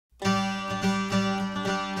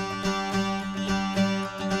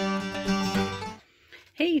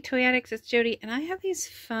Hey Toy Addicts, it's Jody, and I have these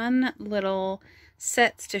fun little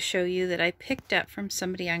sets to show you that I picked up from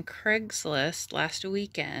somebody on Craigslist last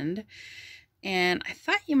weekend, and I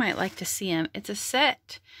thought you might like to see them. It's a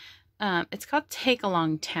set. It's called Take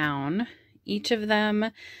Along Town. Each of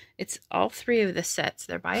them, it's all three of the sets.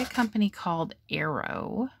 They're by a company called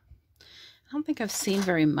Arrow. I don't think I've seen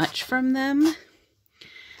very much from them.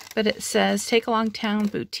 But it says, Take Along Town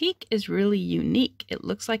Boutique is really unique. It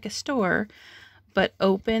looks like a store, but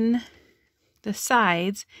open the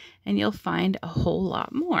sides and you'll find a whole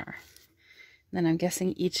lot more. Then I'm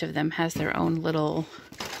guessing each of them has their own little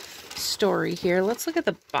story here. Let's look at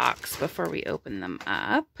the box before we open them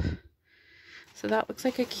up. So that looks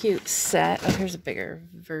like a cute set. Oh, here's a bigger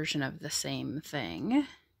version of the same thing.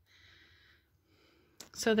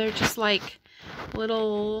 So they're just like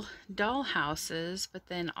little doll houses, but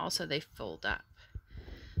then also they fold up.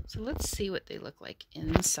 So let's see what they look like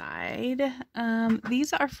inside.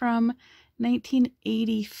 These are from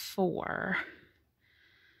 1984.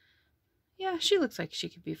 Yeah, she looks like she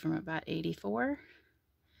could be from about 84.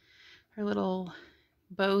 Her little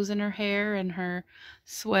bows in her hair and her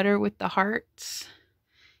sweater with the hearts.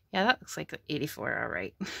 Yeah, that looks like 84, all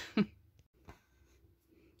right.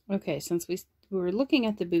 Okay, since we were looking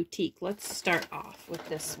at the boutique, let's start off with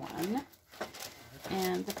this one.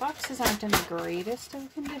 And the boxes aren't in the greatest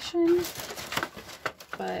of condition,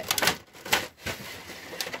 but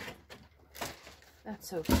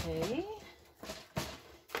that's okay.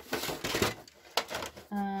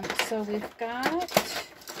 So we've got,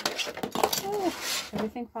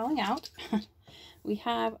 everything falling out. We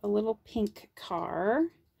have a little pink car.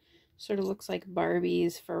 Sort of looks like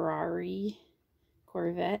Barbie's Ferrari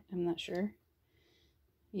Corvette. I'm not sure.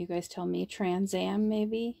 You guys tell me. Trans Am,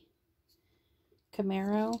 maybe?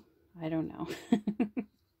 Camaro? I don't know.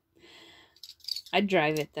 I'd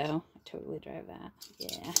drive it though. I'd totally drive that.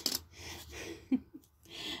 Yeah.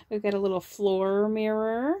 We've got a little floor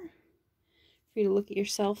mirror for you to look at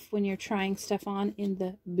yourself when you're trying stuff on in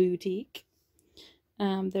the boutique.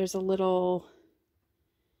 There's a little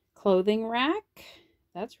clothing rack.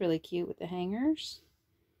 That's really cute with the hangers.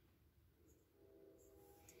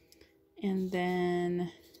 And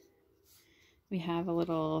then we have a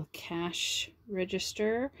little cash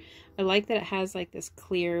register. I like that it has like this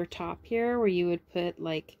clear top here where you would put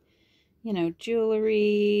like, you know,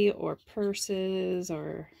 jewelry or purses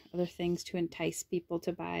or other things to entice people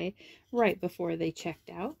to buy right before they checked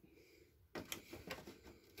out.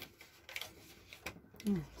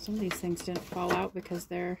 Some of these things didn't fall out because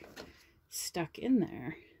they're stuck in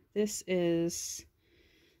there. This is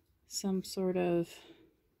some sort of,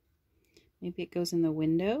 maybe it goes in the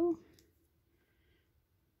window.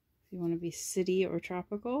 If you want to be city or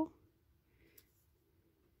tropical.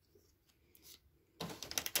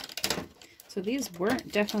 So these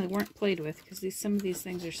definitely weren't played with because some of these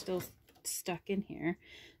things are still stuck in here.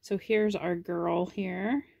 So here's our girl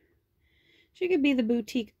here. She could be the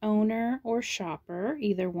boutique owner or shopper,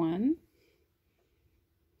 either one.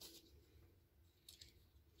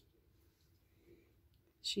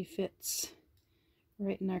 She fits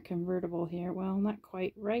right in our convertible here. Well, not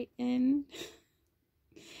quite right in.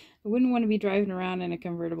 I wouldn't want to be driving around in a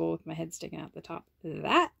convertible with my head sticking out the top.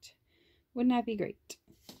 That would not be great.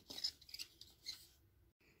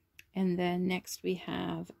 And then next we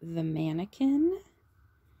have the mannequin.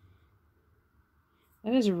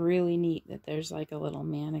 That is really neat that there's like a little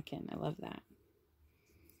mannequin. I love that.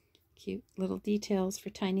 Cute little details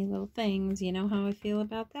for tiny little things. You know how I feel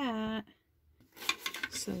about that.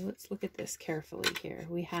 So let's look at this carefully here.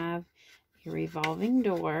 We have a revolving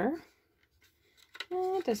door.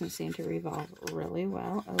 It doesn't seem to revolve really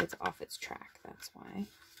well. Oh, it's off its track. That's why.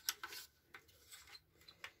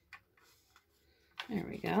 There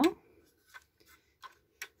we go.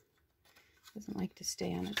 Doesn't like to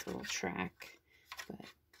stay on its little track, but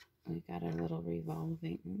we got a little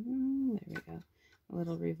revolving. There we go. A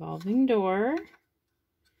little revolving door.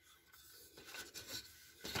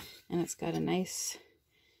 And it's got a nice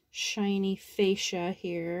shiny fascia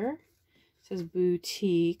here. It says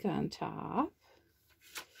boutique on top.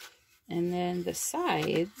 And then the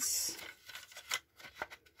sides.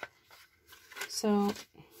 So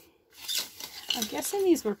I'm guessing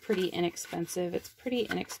these were pretty inexpensive. It's pretty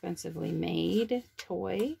inexpensively made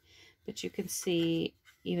toy, but you can see,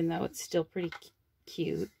 even though it's still pretty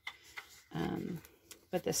cute,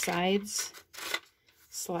 but the sides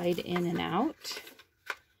slide in and out.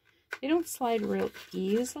 They don't slide real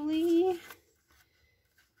easily.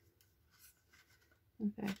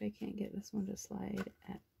 In fact, I can't get this one to slide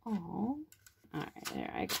at all. All right,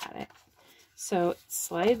 there, I got it. So it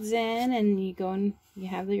slides in and you go and you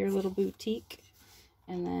have your little boutique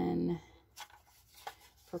And then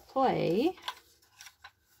for play,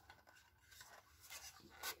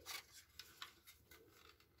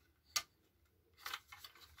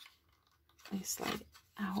 I slide it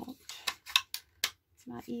out. It's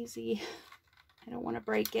not easy. I don't want to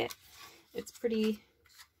break it. It's pretty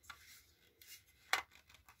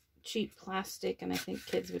cheap plastic, and I think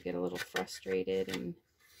kids would get a little frustrated and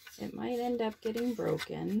it might end up getting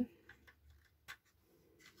broken.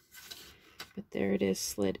 But there it is,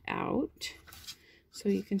 slid out. So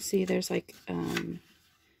you can see there's like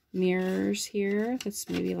mirrors here. That's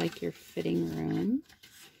maybe like your fitting room.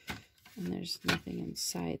 And there's nothing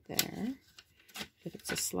inside there. But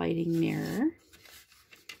it's a sliding mirror.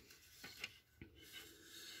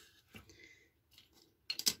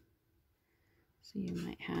 So you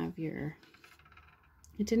might have your,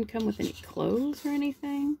 it didn't come with any clothes or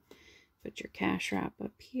anything. Put your cash wrap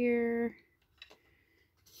up here.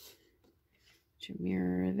 Put your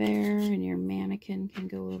mirror there, and your mannequin can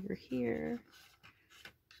go over here.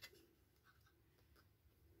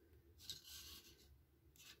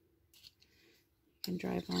 You can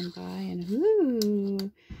drive on by and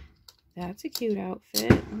ooh, that's a cute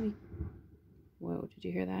outfit. Whoa, did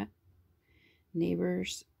you hear that?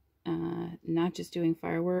 Neighbors, not just doing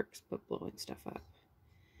fireworks, but blowing stuff up.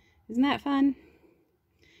 Isn't that fun?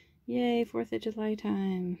 Yay, 4th of July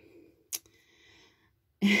time.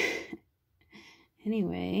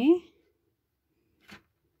 Anyway,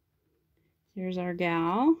 here's our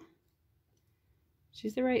gal.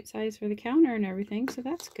 She's the right size for the counter and everything, so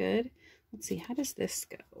that's good. Let's see, how does this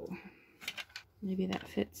go? Maybe that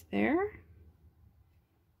fits there.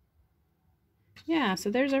 Yeah,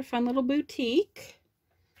 so there's our fun little boutique.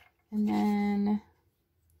 And then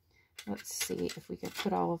let's see if we could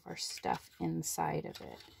put all of our stuff inside of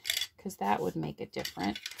it, because that would make a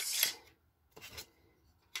difference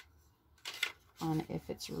on if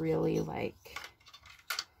it's really like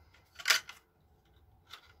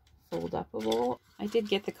fold-upable. I did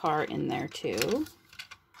get the car in there too,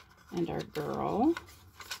 and our girl.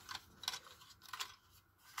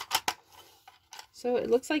 So it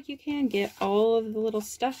looks like you can get all of the little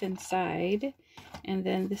stuff inside, and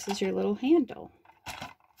then this is your little handle.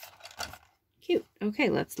 Cute. Okay,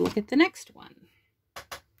 let's look at the next one.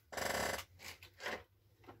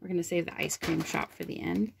 We're going to save the ice cream shop for the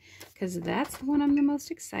end, because that's the one I'm the most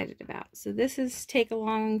excited about. So this is Take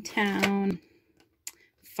Along Town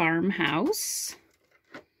Farmhouse.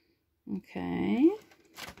 Okay.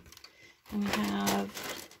 And we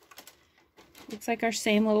have, looks like our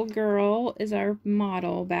same little girl is our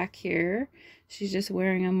model back here. She's just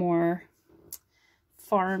wearing a more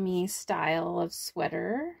farmy style of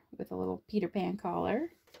sweater with a little Peter Pan collar.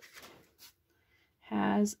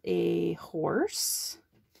 Has a horse.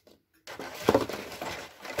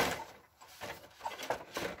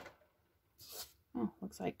 Oh,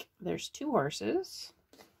 looks like there's 2 horses.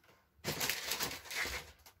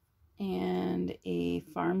 And a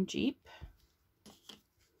farm jeep.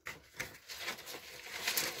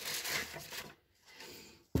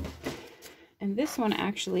 And this one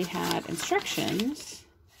actually had instructions.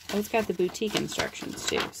 Oh, it's got the boutique instructions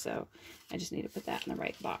too, so I just need to put that in the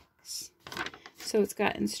right box. So it's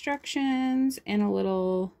got instructions and a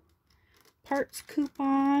little parts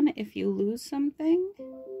coupon if you lose something.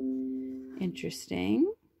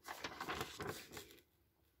 Interesting.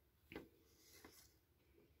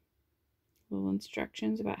 Little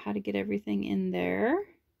instructions about how to get everything in there.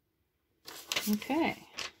 Okay.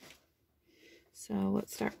 So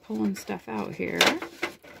let's start pulling stuff out here.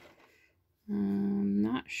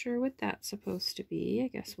 Not sure what that's supposed to be. I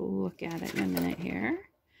guess we'll look at it in a minute here.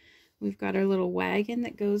 We've got our little wagon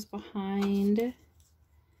that goes behind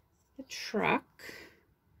the truck,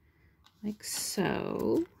 like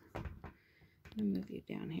so. I'm gonna move you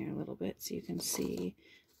down here a little bit so you can see.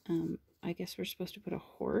 I guess we're supposed to put a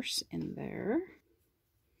horse in there.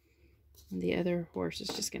 And the other horse is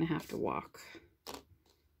just gonna have to walk.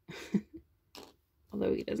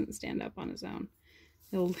 Although he doesn't stand up on his own.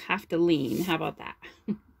 He'll have to lean. How about that?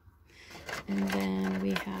 And then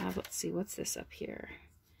we have, let's see, what's this up here?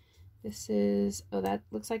 This is, oh, that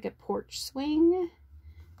looks like a porch swing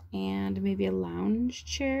and maybe a lounge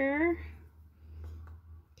chair.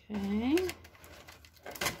 Okay.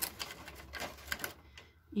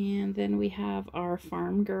 And then we have our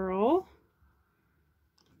farm girl.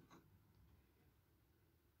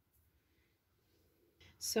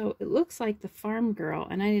 So it looks like the farm girl,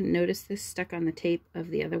 and I didn't notice this stuck on the tape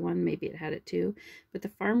of the other one, maybe it had it too, but the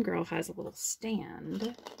farm girl has a little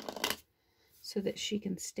stand so that she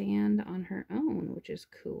can stand on her own, which is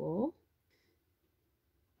cool.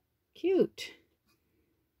 Cute.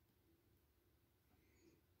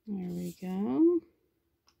 There we go.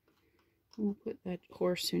 We'll put that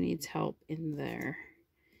horse who needs help in there.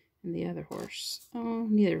 And the other horse. Oh,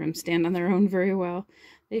 neither of them stand on their own very well.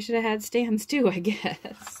 They should have had stands too, I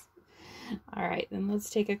guess. All right, then let's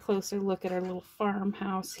take a closer look at our little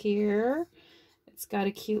farmhouse here. It's got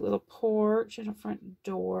a cute little porch and a front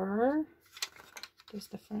door. Does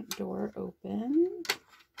the front door open?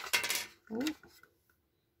 Oh,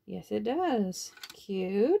 yes, it does.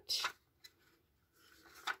 Cute.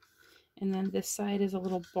 And then this side is a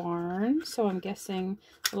little barn, so I'm guessing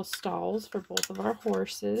little stalls for both of our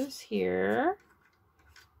horses here.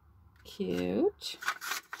 Cute.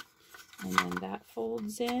 And then that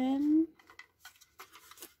folds in.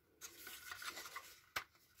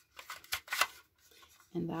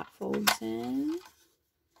 And that folds in.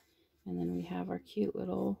 And then we have our cute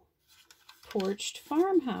little porched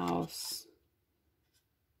farmhouse.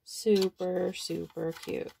 Super, super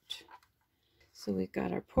cute. So we've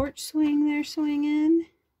got our porch swing there swinging.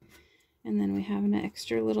 And then we have an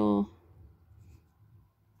extra little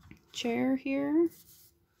chair here.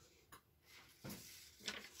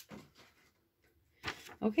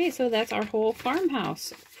 Okay, so that's our whole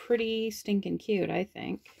farmhouse. Pretty stinking cute, I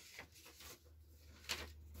think.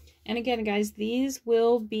 And again, guys, these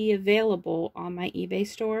will be available on my eBay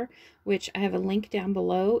store, which I have a link down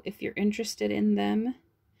below if you're interested in them.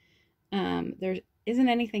 There isn't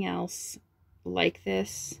anything else like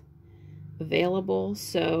this available,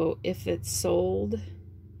 so if it's sold,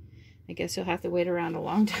 I guess you'll have to wait around a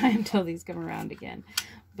long time until these come around again.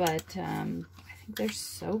 But I think they're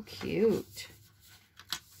so cute.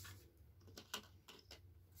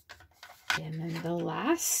 And then the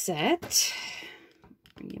last set,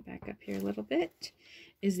 bring you back up here a little bit,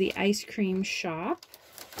 is the ice cream shop,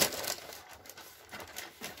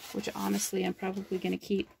 which honestly I'm probably going to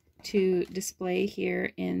keep to display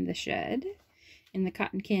here in the shed, in the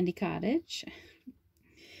cotton candy cottage.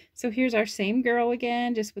 So here's our same girl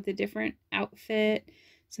again, just with a different outfit,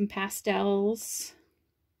 some pastels.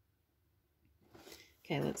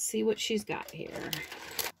 Okay, let's see what she's got here.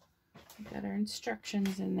 We've got our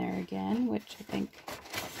instructions in there again, which I think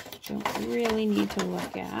you don't really need to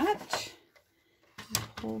look at.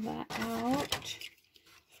 Pull that out.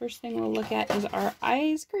 First thing we'll look at is our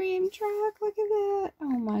ice cream truck. Look at that.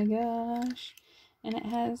 Oh my gosh. And it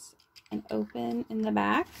has an open in the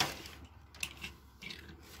back.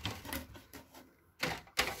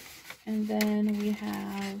 And then we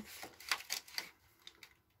have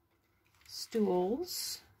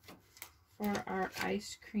stools for our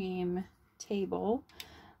ice cream table.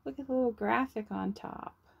 Look at the little graphic on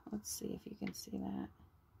top. Let's see if you can see that.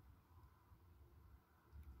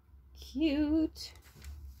 Cute.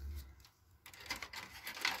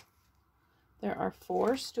 There are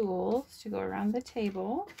 4 stools to go around the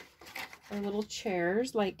table. Or little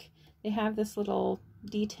chairs, like they have this little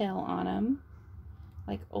detail on them,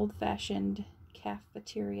 like old-fashioned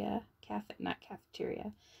cafeteria,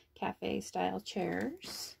 cafe style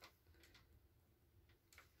chairs.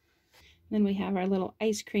 Then we have our little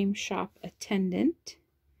ice cream shop attendant.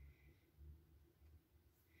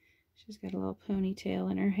 She's got a little ponytail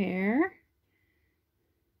in her hair.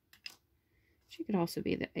 She could also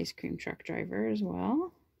be the ice cream truck driver as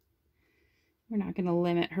well. We're not going to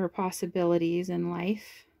limit her possibilities in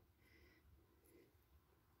life.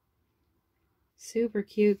 Super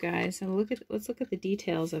cute, guys. So let's look at the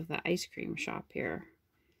details of the ice cream shop here.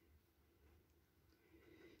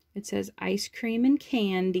 It says ice cream and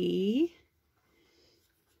candy.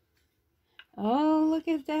 Oh, look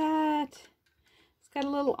at that. It's got a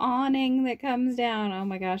little awning that comes down. Oh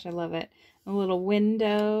my gosh, I love it. A little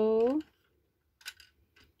window.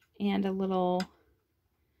 And a little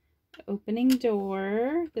opening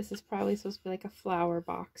door. This is probably supposed to be like a flower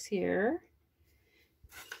box here.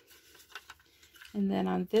 And then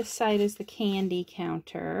on this side is the candy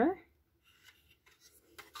counter.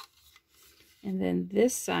 And then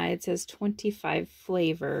this side says 25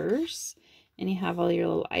 flavors. And you have all your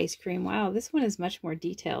little ice cream. Wow, this one is much more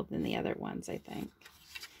detailed than the other ones, I think.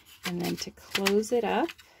 And then to close it up,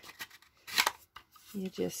 you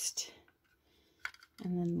just,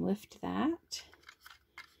 and then lift that.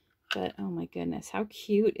 But oh my goodness, how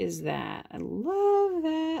cute is that? I love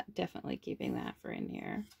that. Definitely keeping that for in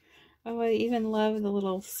here. Oh, I even love the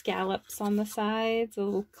little scallops on the sides, the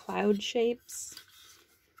little cloud shapes.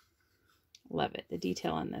 Love it. The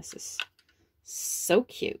detail on this is so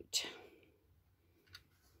cute.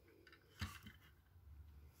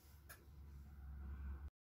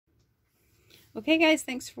 Okay guys,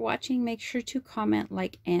 thanks for watching. Make sure to comment,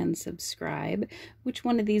 like, and subscribe. Which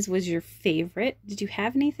one of these was your favorite? Did you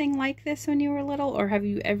have anything like this when you were little, or have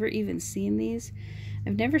you ever even seen these?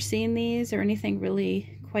 I've never seen these or anything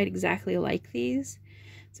really quite exactly like these.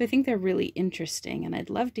 So I think they're really interesting, and I'd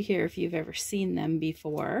love to hear if you've ever seen them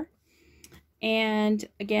before. And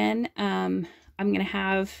again, I'm going to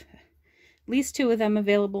have at least 2 of them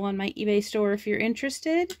available on my eBay store if you're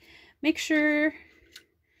interested. Make sure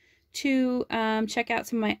to check out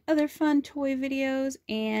some of my other fun toy videos,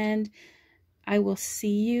 and I will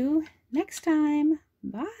see you next time.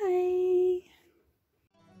 Bye!